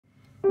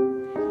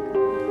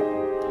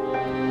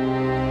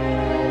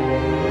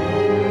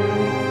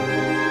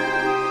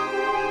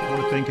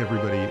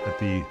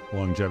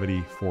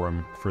Longevity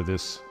Forum for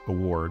this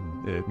award.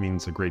 It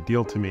means a great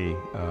deal to me.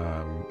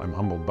 I'm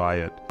humbled by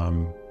it.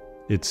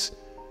 It's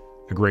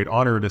a great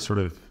honor to sort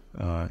of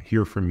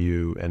hear from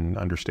you and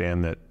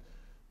understand that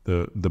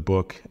the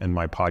book and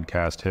my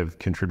podcast have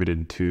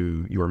contributed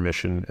to your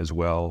mission as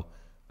well.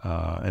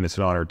 And it's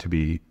an honor to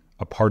be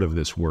a part of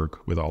this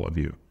work with all of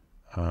you.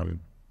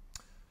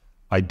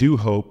 I do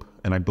hope,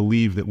 and I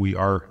believe that we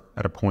are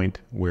at a point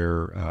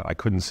where I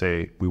couldn't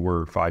say we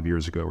were 5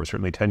 years ago, or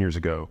certainly 10 years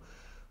ago,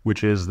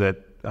 which is that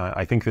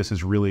I think this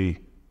is really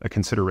a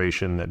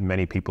consideration that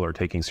many people are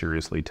taking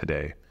seriously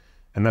today.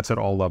 And that's at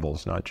all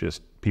levels, not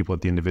just people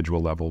at the individual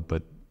level,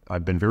 but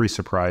I've been very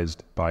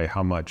surprised by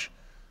how much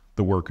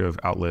the work of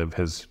Outlive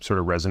has sort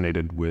of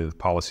resonated with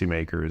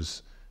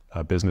policymakers,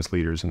 business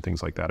leaders, and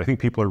things like that. I think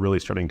people are really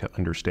starting to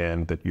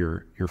understand that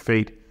your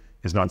fate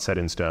is not set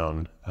in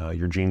stone,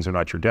 your genes are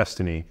not your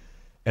destiny,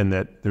 and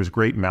that there's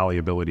great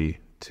malleability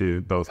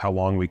to both how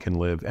long we can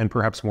live and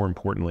perhaps more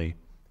importantly,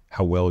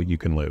 how well you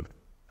can live.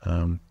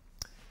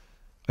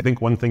 I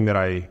think one thing that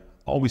I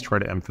always try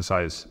to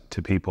emphasize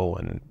to people,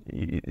 and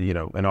you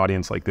know, an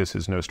audience like this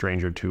is no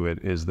stranger to it,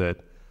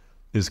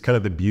 is kind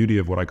of the beauty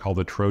of what I call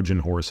the Trojan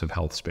horse of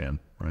Healthspan,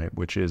 right?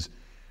 Which is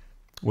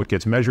what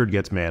gets measured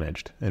gets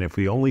managed. And if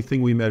the only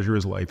thing we measure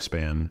is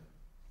lifespan,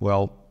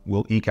 well,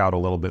 we'll eke out a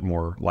little bit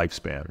more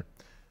lifespan.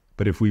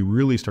 But if we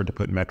really start to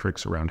put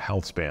metrics around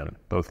health span,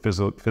 both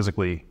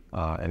physically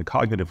and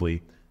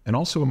cognitively, and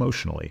also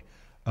emotionally,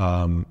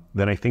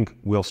 then I think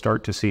we'll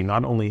start to see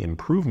not only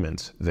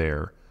improvements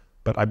there,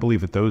 but I believe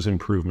that those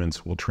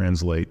improvements will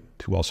translate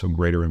to also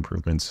greater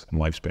improvements in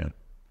lifespan.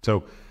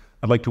 So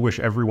I'd like to wish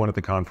everyone at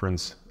the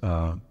conference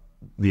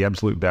the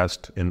absolute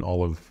best in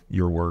all of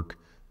your work,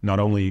 not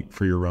only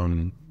for your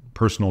own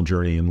personal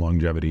journey in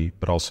longevity,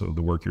 but also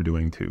the work you're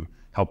doing to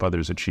help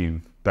others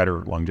achieve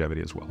better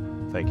longevity as well.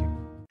 Thank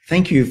you.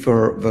 Thank you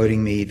for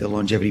voting me the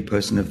Longevity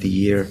Person of the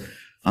Year.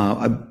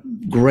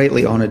 I'm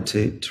greatly honored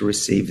to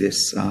receive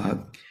this,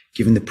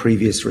 given the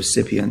previous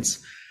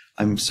recipients.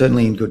 I'm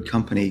certainly in good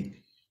company.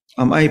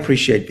 I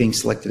appreciate being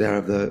selected out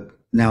of the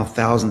now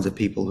thousands of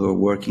people who are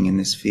working in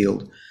this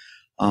field,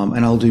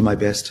 and I'll do my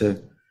best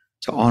to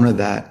honor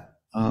that.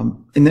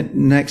 In the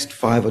next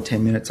 5 or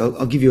 10 minutes,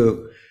 I'll give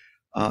you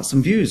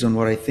some views on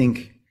what I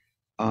think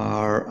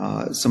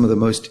are some of the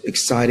most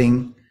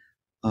exciting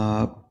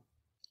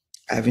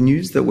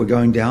avenues that we're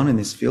going down in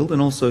this field,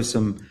 and also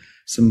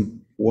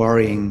some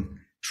worrying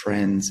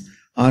trends.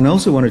 And I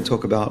also want to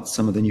talk about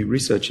some of the new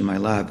research in my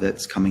lab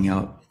that's coming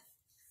out.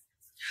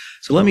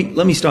 So let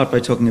me start by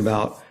talking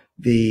about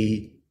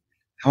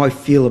how I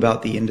feel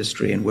about the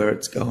industry and where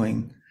it's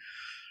going.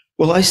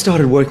 Well, I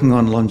started working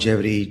on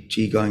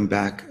longevity, going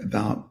back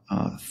about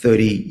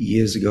 30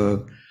 years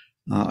ago.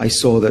 I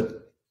saw that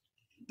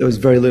there was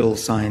very little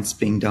science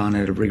being done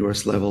at a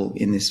rigorous level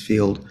in this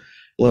field.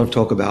 A lot of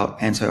talk about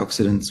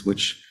antioxidants,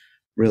 which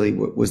really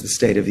was the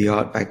state of the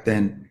art back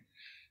then.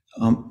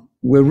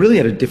 We're really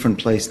at a different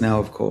place now,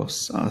 of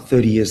course.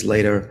 30 years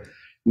later,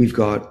 we've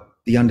got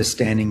the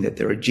understanding that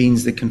there are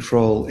genes that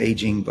control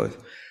aging, both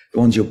the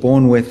ones you're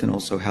born with and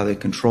also how they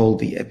control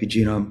the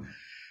epigenome.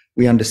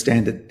 We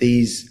understand that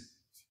these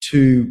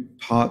two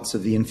parts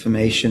of the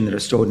information that are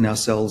stored in our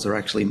cells are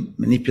actually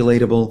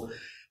manipulatable.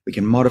 We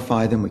can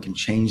modify them, we can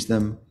change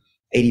them.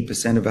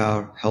 80% of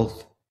our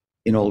health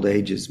in old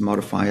age is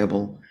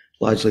modifiable,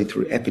 largely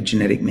through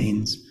epigenetic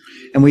means.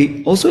 And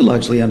we also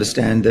largely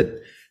understand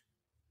that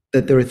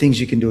there are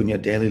things you can do in your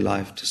daily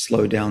life to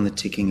slow down the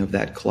ticking of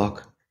that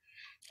clock.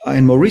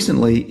 And more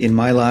recently in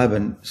my lab,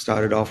 and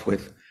started off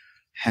with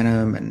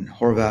Hannum and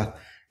Horvath,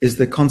 is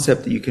the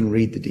concept that you can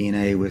read the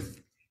DNA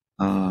with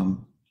a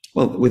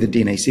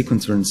DNA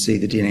sequencer and see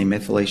the DNA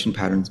methylation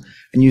patterns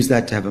and use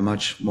that to have a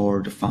much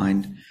more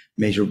defined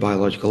measure of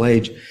biological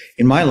age.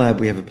 In my lab,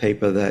 we have a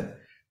paper that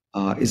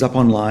is up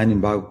online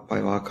in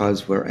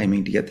bioarchives. We're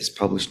aiming to get this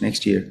published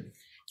next year,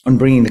 on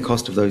bringing the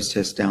cost of those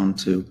tests down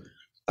to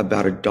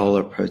about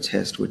 $1 per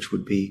test, which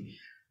would be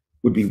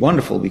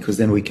wonderful, because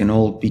then we can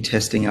all be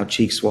testing our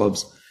cheek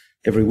swabs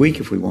every week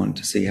if we want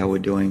to see how we're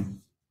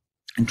doing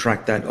and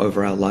track that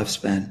over our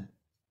lifespan.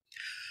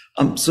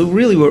 So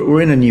really,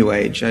 we're in a new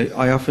age.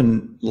 I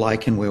often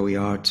liken where we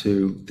are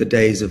to the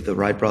days of the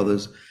Wright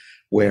brothers,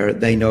 where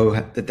they know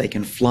that they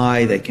can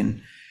fly, they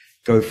can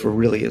go for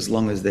really as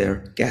long as their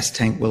gas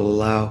tank will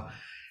allow.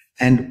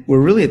 And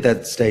we're really at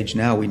that stage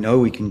now. We know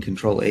we can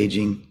control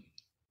aging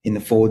in the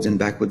forwards and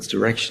backwards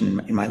direction.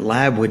 In my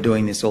lab, we're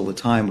doing this all the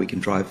time. We can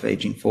drive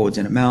aging forwards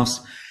in a mouse,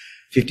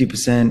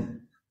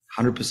 50%,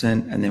 100%,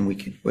 and then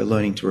we're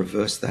learning to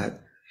reverse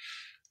that.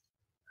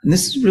 And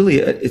this is really,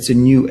 it's a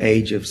new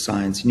age of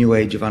science, a new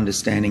age of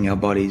understanding our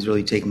bodies,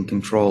 really taking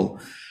control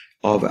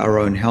of our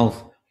own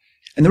health.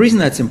 And the reason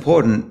that's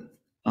important,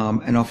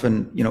 and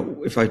often, you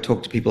know, if I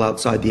talk to people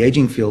outside the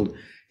aging field,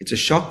 it's a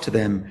shock to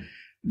them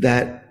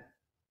that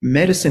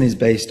medicine is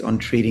based on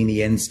treating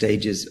the end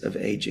stages of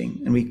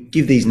aging. And we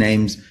give these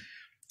names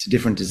to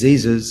different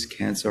diseases,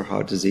 cancer,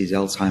 heart disease,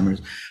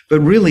 Alzheimer's. But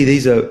really,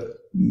 these are,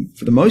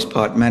 for the most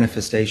part,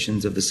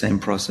 manifestations of the same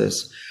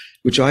process,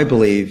 which I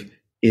believe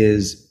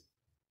is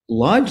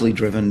largely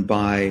driven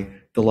by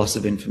the loss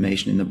of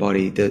information in the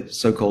body, the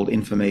so-called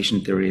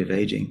information theory of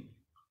aging.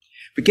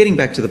 But getting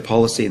back to the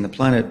policy and the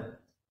planet,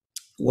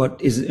 what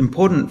is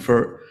important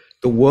for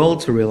the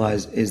world to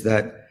realize is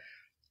that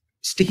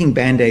sticking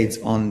band-aids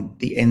on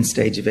the end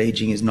stage of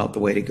aging is not the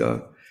way to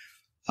go.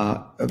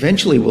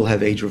 Eventually, we'll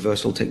have age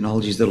reversal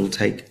technologies that will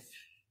take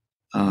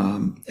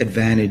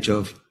advantage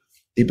of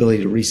the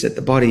ability to reset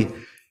the body.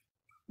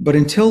 But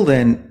until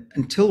then,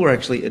 until we're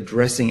actually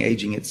addressing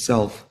aging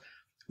itself,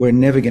 we're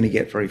never going to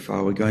get very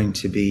far. We're going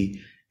to be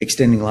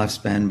extending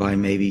lifespan by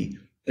maybe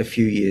a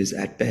few years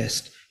at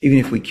best. Even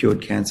if we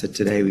cured cancer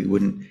today, we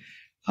wouldn't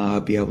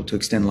be able to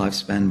extend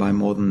lifespan by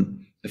more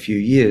than a few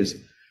years.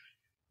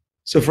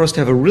 So for us to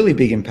have a really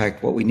big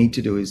impact, what we need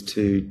to do is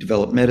to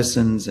develop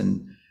medicines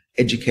and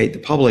educate the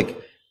public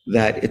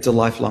that it's a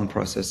lifelong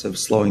process of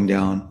slowing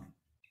down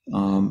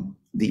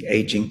the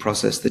aging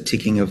process, the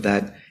ticking of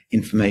that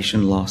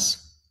information loss.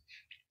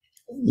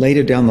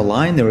 Later down the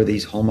line, there are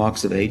these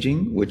hallmarks of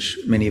aging, which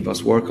many of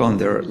us work on.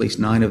 There are at least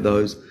 9 of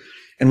those.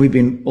 And we've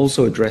been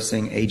also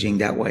addressing aging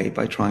that way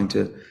by trying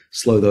to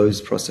slow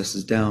those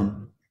processes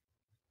down.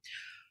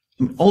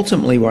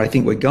 Ultimately, where I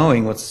think we're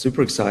going, what's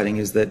super exciting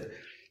is that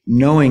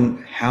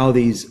knowing how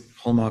these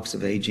hallmarks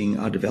of aging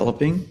are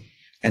developing,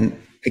 and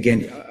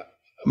again,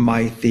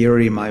 my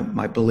theory,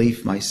 my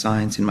belief, my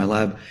science in my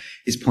lab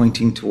is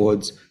pointing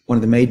towards one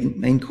of the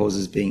main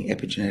causes being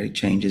epigenetic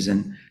changes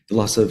and the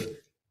loss of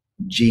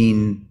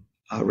gene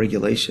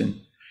regulation.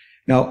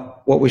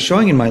 Now, what we're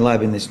showing in my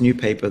lab in this new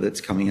paper that's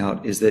coming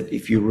out is that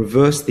if you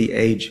reverse the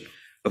age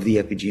of the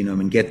epigenome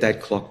and get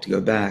that clock to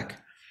go back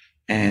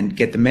and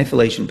get the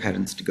methylation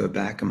patterns to go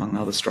back, among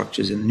other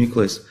structures in the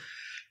nucleus,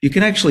 you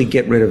can actually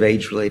get rid of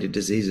age-related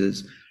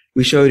diseases.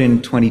 We showed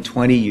in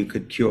 2020 you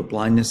could cure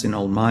blindness in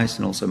old mice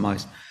and also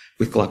mice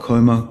with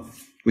glaucoma.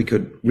 We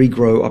could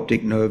regrow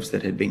optic nerves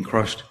that had been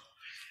crushed.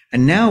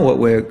 And now what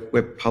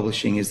we're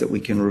publishing is that we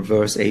can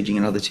reverse aging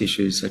in other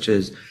tissues such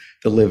as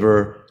the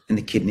liver and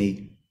the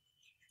kidney.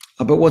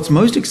 But what's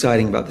most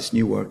exciting about this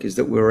new work is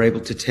that we're able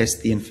to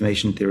test the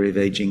information theory of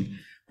aging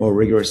more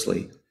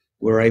rigorously.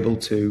 We're able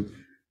to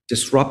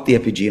disrupt the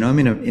epigenome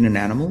in an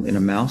animal, in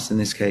a mouse in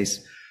this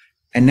case.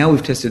 And now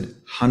we've tested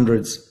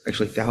hundreds,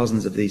 actually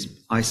thousands of these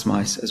ice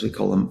mice, as we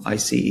call them,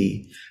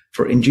 ICE,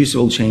 for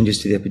inducible changes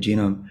to the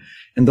epigenome.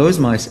 And those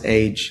mice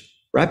age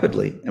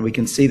rapidly, and we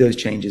can see those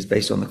changes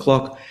based on the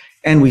clock,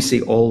 and we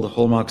see all the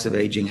hallmarks of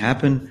aging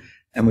happen,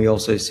 and we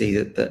also see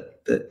that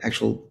the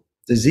actual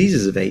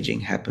diseases of aging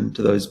happen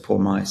to those poor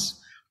mice,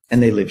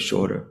 and they live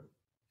shorter.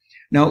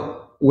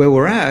 Now, where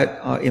we're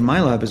at in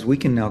my lab is we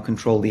can now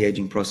control the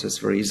aging process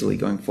very easily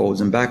going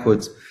forwards and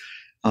backwards,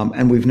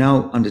 and we've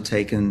now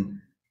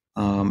undertaken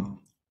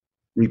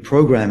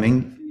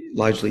reprogramming,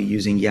 largely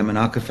using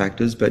Yamanaka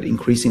factors, but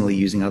increasingly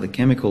using other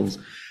chemicals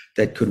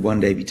that could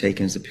one day be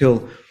taken as a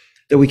pill,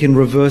 that we can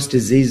reverse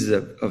diseases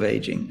of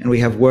aging. And we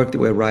have work that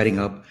we're writing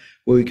up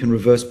where we can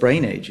reverse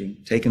brain aging,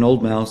 take an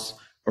old mouse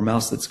or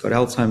mouse that's got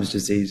Alzheimer's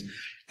disease,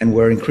 and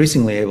we're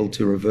increasingly able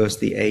to reverse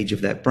the age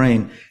of that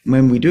brain. And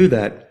when we do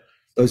that,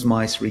 those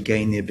mice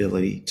regain the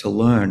ability to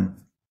learn.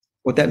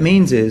 What that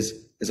means is,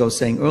 as I was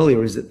saying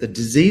earlier, is that the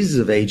diseases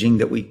of aging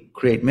that we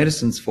create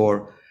medicines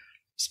for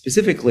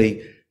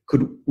specifically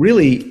could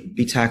really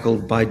be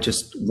tackled by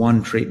just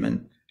one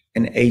treatment,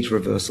 an age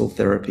reversal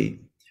therapy,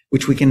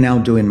 which we can now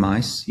do in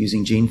mice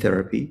using gene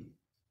therapy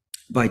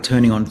by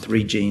turning on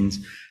 3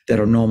 genes that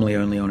are normally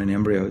only on in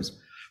embryos.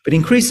 But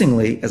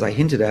increasingly, as I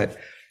hinted at,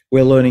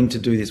 we're learning to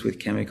do this with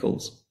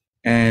chemicals.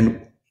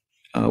 And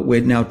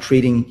we're now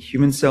treating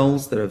human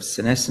cells that have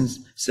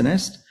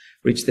senesced,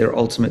 reached their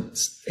ultimate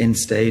end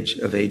stage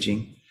of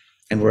aging,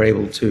 and we're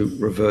able to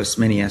reverse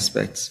many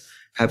aspects,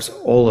 perhaps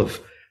all of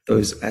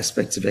those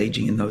aspects of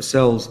aging in those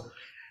cells.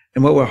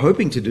 And what we're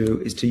hoping to do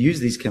is to use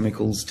these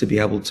chemicals to be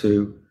able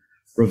to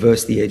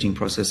reverse the aging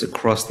process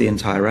across the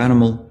entire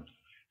animal,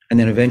 and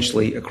then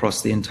eventually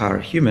across the entire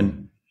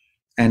human.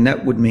 And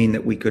that would mean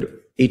that we could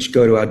each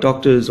go to our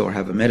doctors or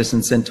have a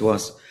medicine sent to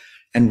us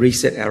and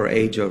reset our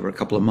age over a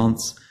couple of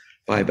months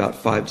by about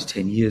 5 to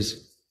 10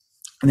 years,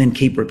 and then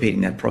keep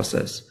repeating that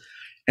process.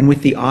 And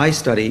with the eye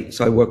study,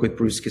 so I work with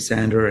Bruce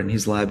Cassander and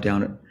his lab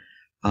down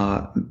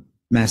at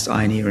Mass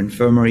Eye and Ear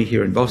Infirmary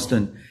here in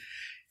Boston,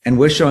 and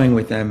we're showing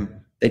with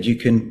them that you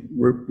can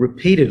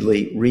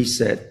repeatedly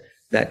reset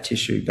that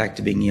tissue back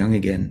to being young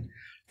again.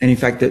 And in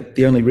fact, that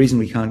the only reason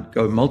we can't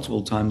go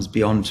multiple times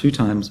beyond 2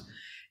 times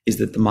is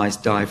that the mice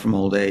die from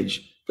old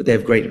age, but they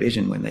have great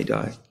vision when they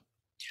die.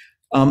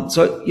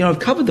 So, I've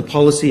covered the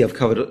policy. I've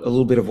covered a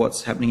little bit of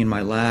what's happening in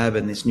my lab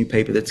and this new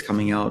paper that's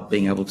coming out,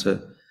 being able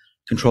to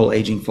control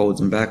aging forwards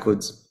and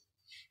backwards.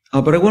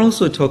 But I want to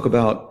also talk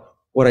about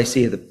what I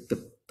see are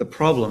the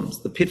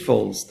problems, the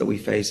pitfalls that we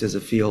face as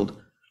a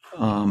field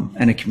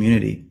and a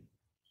community.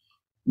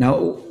 Now,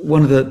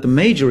 one of the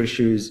major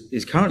issues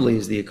is currently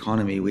the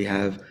economy. We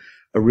have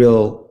a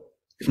real,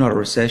 if not a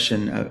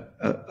recession,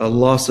 a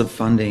loss of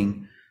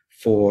funding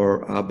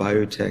for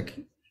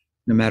biotech,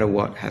 no matter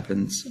what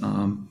happens,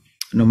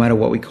 no matter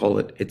what we call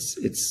it.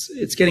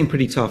 It's getting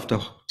pretty tough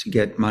to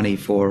get money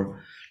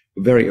for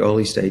very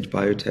early stage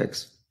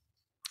biotechs.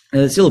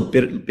 And there's still a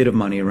bit of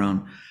money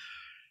around.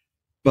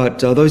 But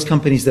those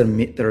companies that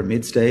are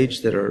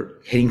mid-stage, that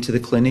are heading to the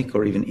clinic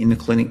or even in the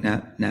clinic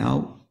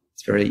now,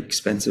 it's very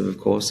expensive, of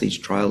course.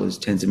 Each trial is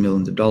tens of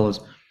millions of dollars.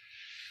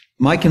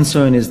 My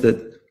concern is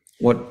that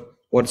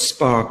what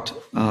sparked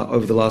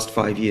over the last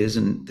 5 years,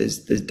 and there's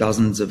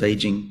dozens of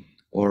aging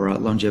or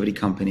longevity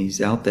companies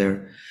out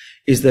there,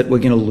 is that we're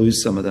going to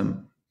lose some of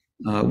them.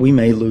 We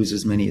may lose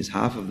as many as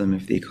half of them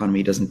if the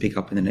economy doesn't pick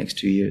up in the next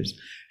 2 years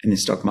and the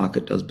stock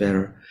market does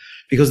better.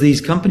 Because these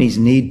companies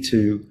need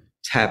to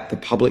tap the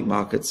public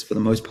markets for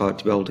the most part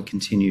to be able to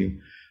continue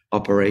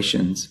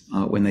operations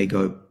when they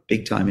go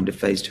big time into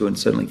phase 2 and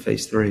certainly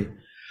phase 3.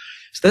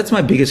 So that's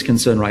my biggest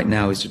concern right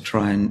now, is to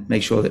try and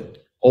make sure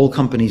that all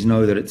companies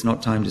know that it's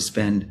not time to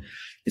spend,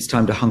 it's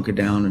time to hunker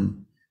down.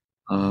 And,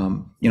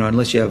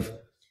 unless you have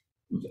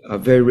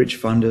very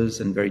rich funders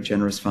and very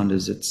generous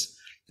funders,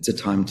 it's a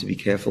time to be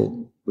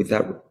careful with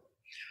that.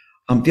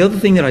 The other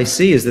thing that I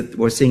see is that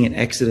we're seeing an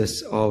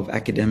exodus of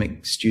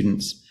academic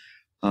students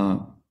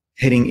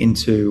heading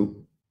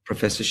into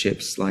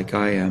professorships like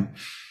I am,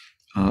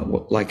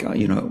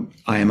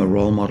 I am a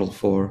role model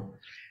for.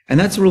 And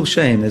that's a real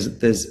shame.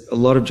 There's a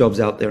lot of jobs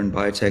out there in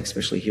biotech,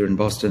 especially here in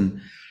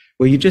Boston,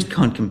 where you just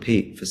can't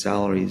compete for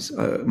salaries.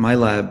 My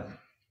lab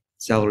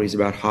salary is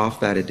about half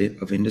that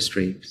of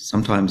industry,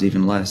 sometimes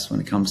even less when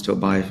it comes to a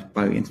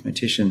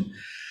bioinformatician.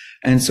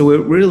 And so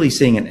we're really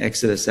seeing an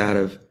exodus out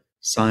of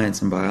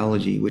science and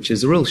biology, which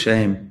is a real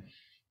shame.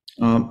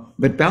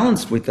 But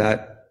balanced with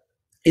that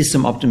is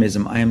some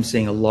optimism. I am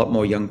seeing a lot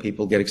more young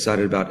people get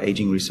excited about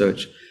aging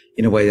research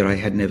in a way that I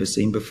had never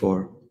seen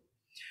before.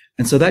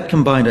 And so that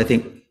combined, I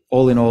think,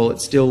 all in all,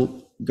 it's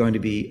still going to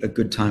be a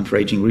good time for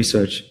aging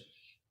research.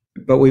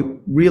 But we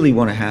really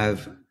want to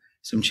have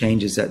some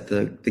changes at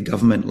the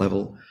government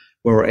level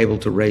where we're able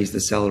to raise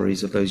the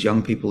salaries of those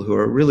young people who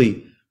are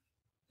really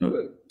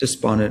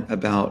despondent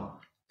about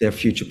their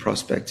future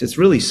prospects. It's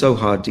really so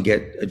hard to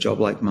get a job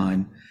like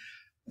mine.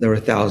 There are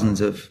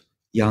thousands of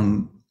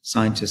young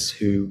scientists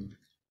who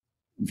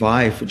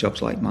vie for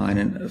jobs like mine,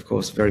 and of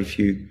course, very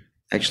few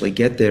actually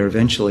get there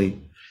eventually.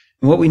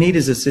 And what we need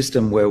is a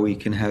system where we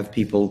can have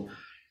people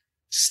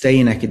stay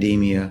in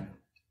academia,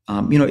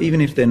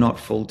 even if they're not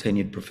full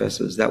tenured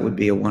professors. That would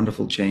be a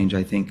wonderful change,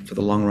 I think, for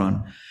the long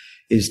run,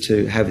 is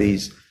to have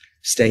these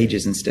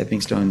stages and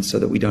stepping stones so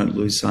that we don't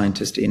lose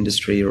scientists to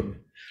industry or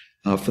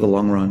for the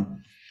long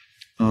run.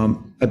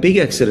 A big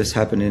exodus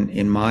happened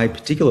in my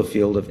particular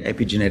field of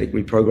epigenetic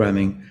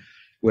reprogramming,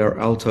 where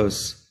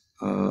Altos,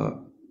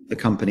 the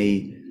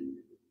company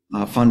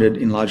funded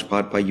in large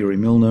part by Yuri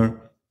Milner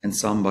and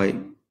some by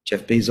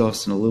Jeff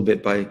Bezos and a little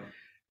bit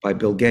by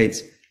Bill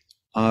Gates,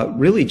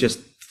 really just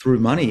threw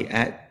money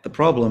at the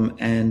problem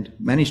and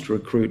managed to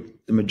recruit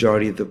the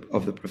majority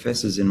of the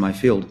professors in my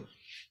field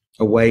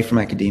away from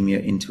academia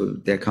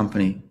into their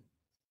company.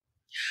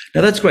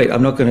 Now that's great.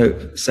 I'm not going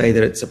to say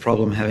that it's a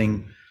problem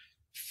having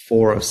 $4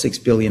 or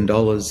 $6 billion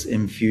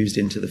infused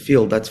into the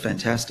field. That's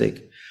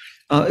fantastic.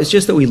 It's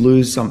just that we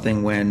lose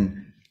something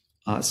when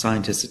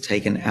scientists are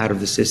taken out of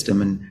the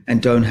system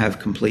and don't have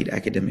complete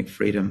academic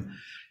freedom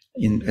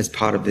as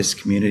part of this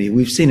community.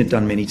 We've seen it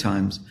done many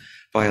times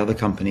by other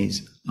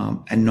companies,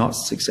 and not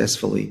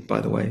successfully, by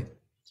the way.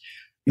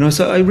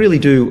 So I really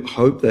do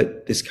hope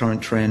that this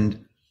current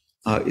trend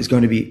is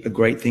going to be a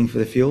great thing for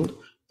the field,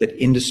 that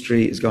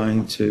industry is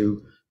going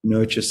to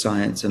nurture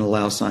science and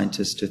allow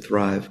scientists to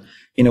thrive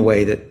in a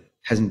way that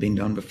hasn't been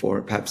done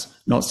before, perhaps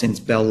not since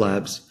Bell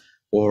Labs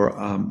or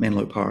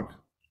Menlo Park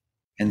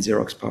and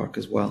Xerox PARC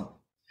as well.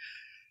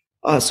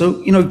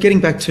 So, getting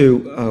back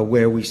to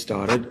where we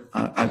started,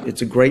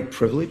 it's a great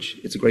privilege.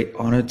 It's a great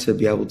honor to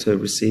be able to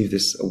receive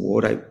this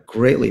award. I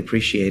greatly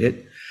appreciate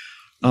it.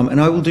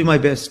 And I will do my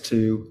best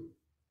to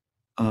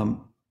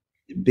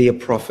be a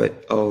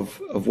prophet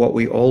of what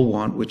we all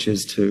want, which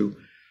is to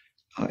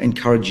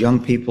encourage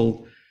young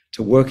people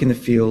to work in the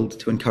field,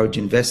 to encourage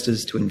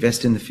investors to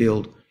invest in the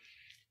field,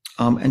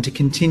 and to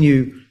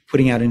continue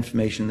putting out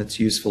information that's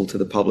useful to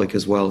the public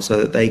as well, so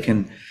that they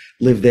can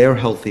live their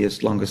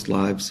healthiest, longest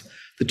lives.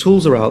 The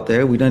tools are out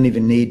there. We don't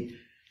even need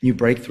new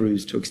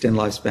breakthroughs to extend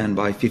lifespan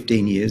by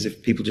 15 years.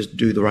 If people just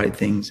do the right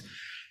things,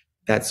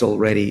 that's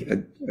already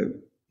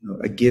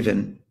a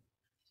given.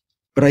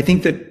 But I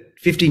think that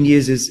 15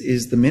 years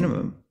is the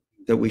minimum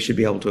that we should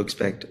be able to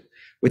expect.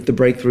 With the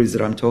breakthroughs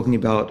that I'm talking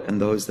about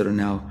and those that are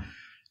now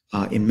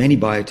in many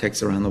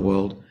biotechs around the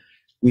world,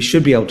 we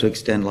should be able to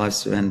extend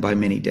lifespan by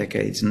many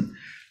decades. And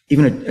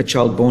even a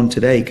child born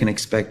today can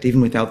expect,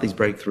 even without these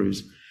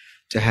breakthroughs,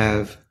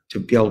 to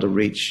be able to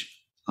reach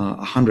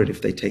 100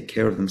 if they take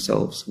care of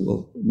themselves.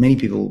 Well, many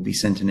people will be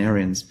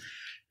centenarians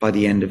by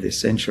the end of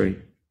this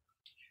century.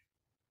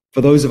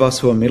 For those of us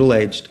who are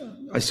middle-aged,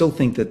 I still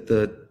think that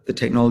the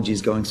technology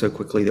is going so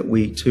quickly that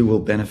we too will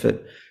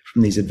benefit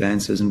from these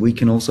advances, and we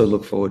can also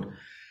look forward,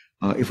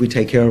 if we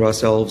take care of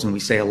ourselves and we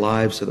stay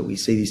alive so that we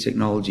see these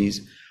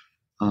technologies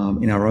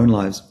in our own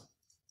lives,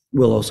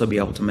 we'll also be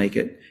able to make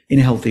it in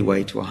a healthy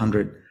way to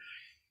 100.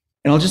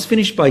 And I'll just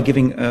finish by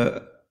giving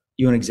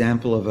you an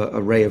example of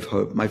a ray of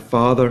hope. My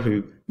father,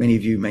 who many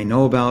of you may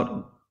know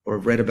about or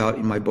have read about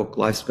in my book,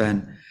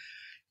 Lifespan,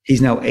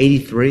 he's now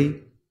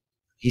 83.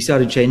 He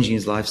started changing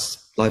his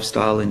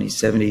lifestyle in his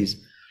 70s,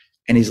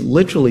 and he's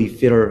literally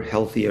fitter,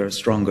 healthier,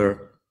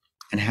 stronger,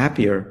 and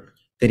happier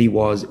than he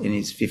was in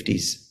his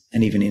 50s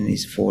and even in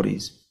his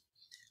 40s.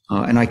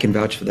 And I can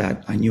vouch for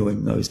that. I knew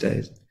him those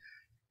days.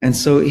 And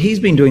so he's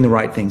been doing the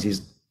right things. He's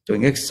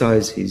doing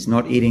exercise. He's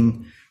not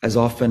eating as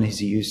often as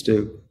he used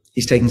to.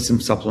 He's taking some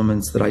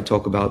supplements that I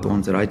talk about, the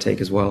ones that I take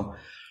as well.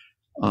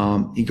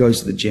 He goes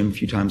to the gym a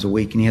few times a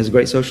week, and he has a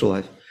great social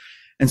life.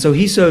 And so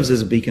he serves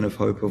as a beacon of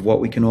hope of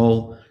what we can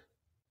all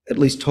at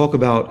least talk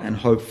about and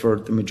hope for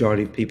the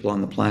majority of people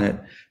on the planet.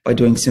 By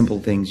doing simple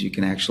things, you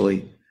can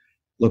actually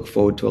look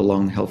forward to a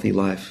long, healthy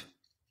life.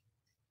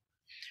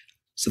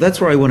 So that's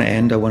where I want to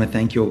end. I want to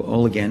thank you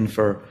all again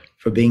for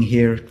being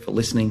here, for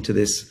listening to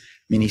this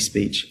mini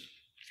speech,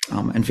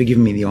 and for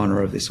giving me the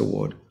honor of this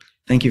award.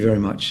 Thank you very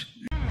much.